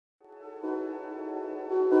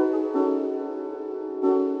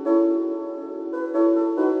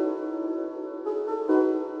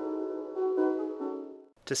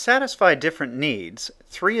To satisfy different needs,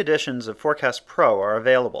 3 editions of Forecast Pro are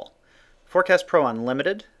available: Forecast Pro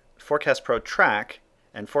Unlimited, Forecast Pro TRAC,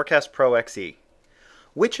 and Forecast Pro XE.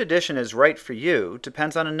 Which edition is right for you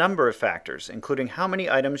depends on a number of factors, including how many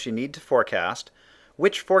items you need to forecast,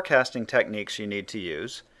 which forecasting techniques you need to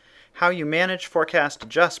use, how you manage forecast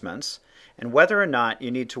adjustments, and whether or not you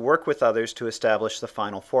need to work with others to establish the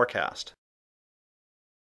final forecast.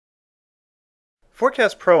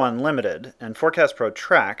 Forecast Pro Unlimited and Forecast Pro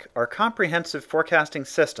TRAC are comprehensive forecasting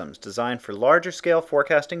systems designed for larger-scale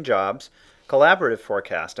forecasting jobs, collaborative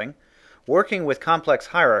forecasting, working with complex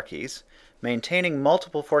hierarchies, maintaining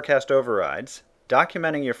multiple forecast overrides,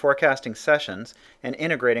 documenting your forecasting sessions, and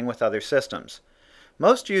integrating with other systems.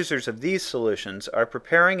 Most users of these solutions are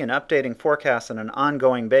preparing and updating forecasts on an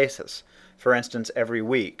ongoing basis, for instance every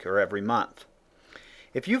week or every month.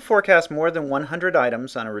 If you forecast more than 100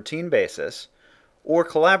 items on a routine basis, or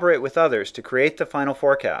collaborate with others to create the final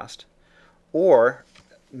forecast, or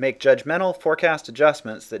make judgmental forecast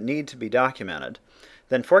adjustments that need to be documented,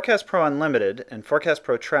 then Forecast Pro Unlimited and Forecast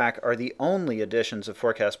Pro TRAC are the only editions of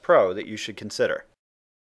Forecast Pro that you should consider.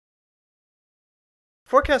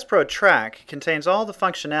 Forecast Pro TRAC contains all the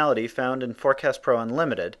functionality found in Forecast Pro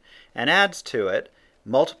Unlimited and adds to it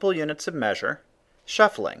multiple units of measure,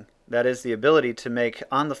 shuffling, that is the ability to make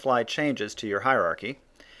on-the-fly changes to your hierarchy,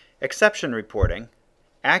 exception reporting,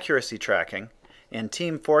 accuracy tracking, and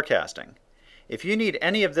team forecasting. If you need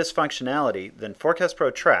any of this functionality, then Forecast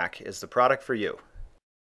Pro TRAC is the product for you.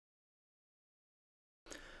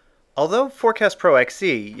 Although Forecast Pro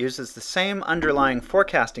XE uses the same underlying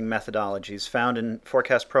forecasting methodologies found in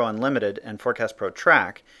Forecast Pro Unlimited and Forecast Pro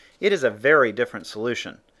TRAC, it is a very different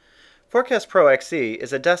solution. Forecast Pro XE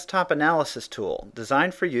is a desktop analysis tool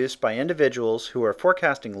designed for use by individuals who are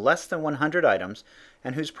forecasting less than 100 items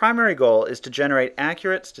and whose primary goal is to generate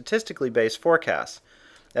accurate, statistically based forecasts,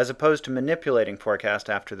 as opposed to manipulating forecasts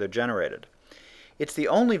after they're generated. It's the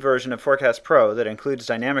only version of Forecast Pro that includes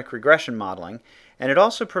dynamic regression modeling, and it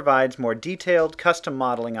also provides more detailed custom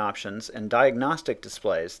modeling options and diagnostic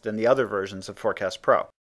displays than the other versions of Forecast Pro.